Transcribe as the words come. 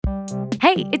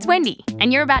Hey, it's Wendy,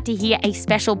 and you're about to hear a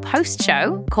special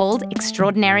post-show called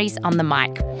Extraordinaries on the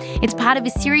Mic. It's part of a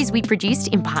series we produced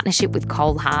in partnership with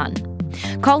Cole Haan.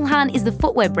 Cole Haan is the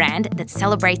footwear brand that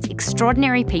celebrates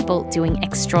extraordinary people doing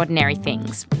extraordinary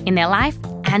things in their life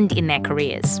and in their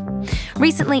careers.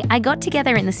 Recently, I got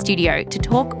together in the studio to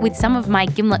talk with some of my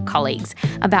Gimlet colleagues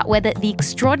about whether the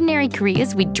extraordinary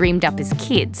careers we dreamed up as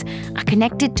kids are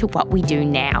connected to what we do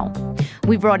now.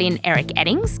 We brought in Eric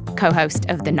Eddings, co-host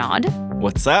of The Nod.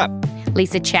 What's up?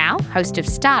 Lisa Chow, host of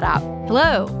Startup.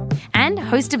 Hello. And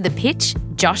host of The Pitch,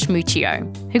 Josh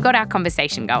Muccio, who got our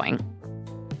conversation going.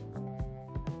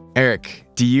 Eric,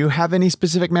 do you have any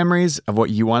specific memories of what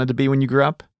you wanted to be when you grew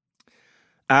up?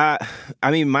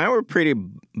 Mine were pretty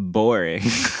boring.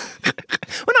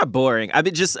 Well, not boring.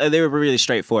 They were really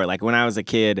straightforward. Like when I was a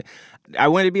kid, I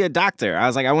wanted to be a doctor. I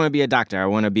was like, I want to be a doctor. I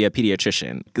want to be a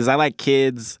pediatrician because I like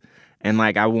kids and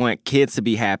like I want kids to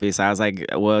be happy. So I was like,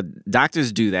 well,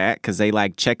 doctors do that because they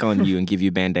like check on you and give you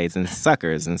Band-Aids and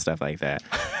suckers and stuff like that.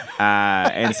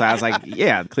 And so I was like,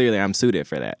 yeah, clearly I'm suited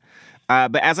for that.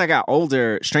 But as I got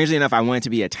older, strangely enough, I wanted to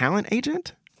be a talent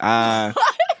agent. I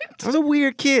was a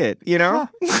weird kid, you know?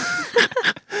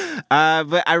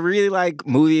 But I really like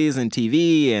movies and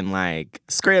TV and like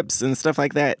scripts and stuff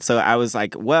like that. So I was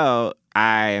like, well,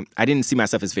 I didn't see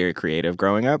myself as very creative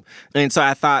growing up. And so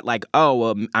I thought like, oh,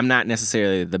 well, I'm not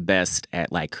necessarily the best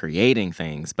at like creating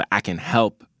things, but I can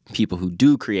help people who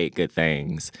do create good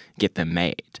things get them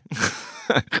made.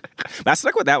 But I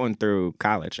stuck with that one through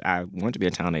college. I wanted to be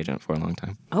a talent agent for a long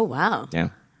time. Oh, wow. Yeah.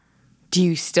 Do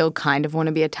you still kind of want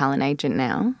to be a talent agent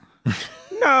now?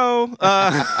 No.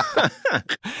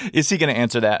 Is he going to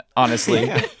answer that, honestly?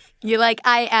 Yeah. You're like,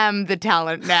 I am the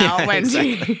talent now, Yeah,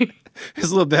 Wendy. exactly. It's a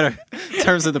little better in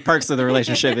terms of the perks of the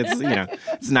relationship.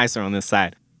 It's nicer on this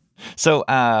side. So,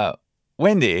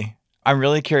 Wendy, I'm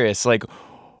really curious, like,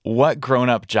 what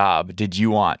grown-up job did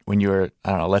you want when you were,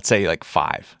 I don't know, let's say like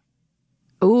 5?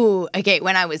 Ooh, okay,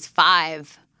 when I was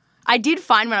 5. I did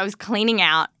find when I was cleaning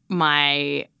out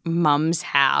my mum's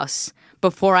house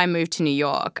before I moved to New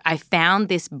York, I found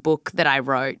this book that I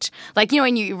wrote. Like, you know,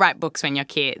 when you write books when you're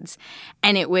kids.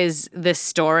 And it was the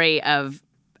story of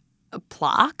a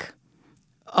plaque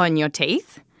on your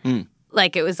teeth. Mm.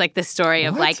 Like, it was like the story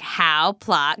of like how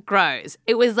plaque grows.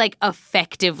 It was like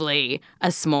effectively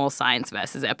a Small Science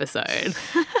Versus episode.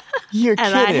 You're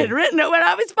and kidding. I had written it when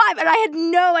I was 5, and I had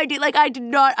no idea. Like, I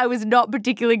was not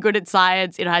particularly good at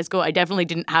science in high school. I definitely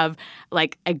didn't have,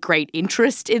 like, a great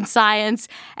interest in science.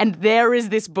 And there is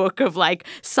this book of, like,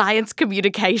 science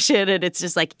communication, and it's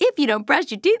just like, if you don't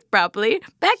brush your teeth properly,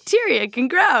 bacteria can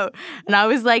grow. And I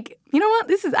was like, you know what?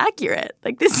 This is accurate.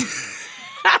 Like, this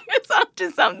I was up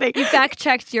to something. You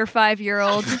fact-checked your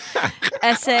 5-year-old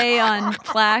essay on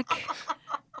plaque.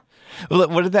 Well,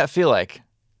 what did that feel like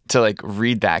to like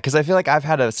read that? Because I feel like I've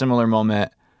had a similar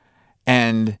moment,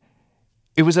 and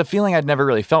it was a feeling I'd never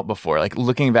really felt before. Like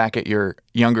looking back at your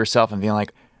younger self and being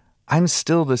like, I'm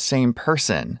still the same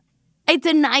person. It's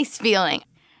a nice feeling.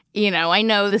 You know, I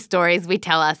know the stories we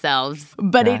tell ourselves,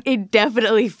 but it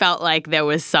definitely felt like there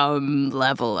was some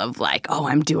level of like, oh,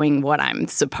 I'm doing what I'm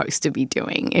supposed to be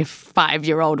doing. If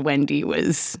 5-year-old Wendy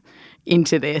was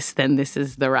into this, then this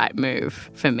is the right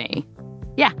move for me.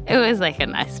 Yeah, it was like a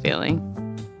nice feeling.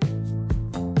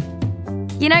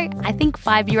 You know, I think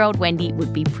 5-year-old Wendy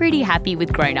would be pretty happy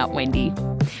with grown-up Wendy.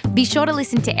 Be sure to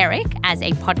listen to Eric as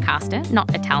a podcaster,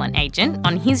 not a talent agent,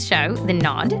 on his show, The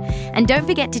Nod. And don't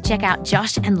forget to check out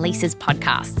Josh and Lisa's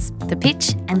podcasts, The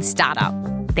Pitch and Startup.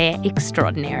 They're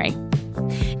extraordinary.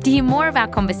 To hear more of our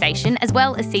conversation, as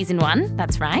well as Season 1,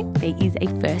 that's right, there is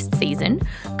a first season,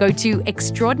 go to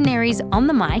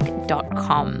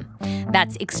extraordinariesonthemic.com.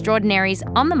 That's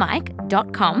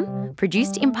extraordinariesonthemic.com,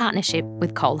 produced in partnership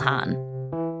with Cole Haan.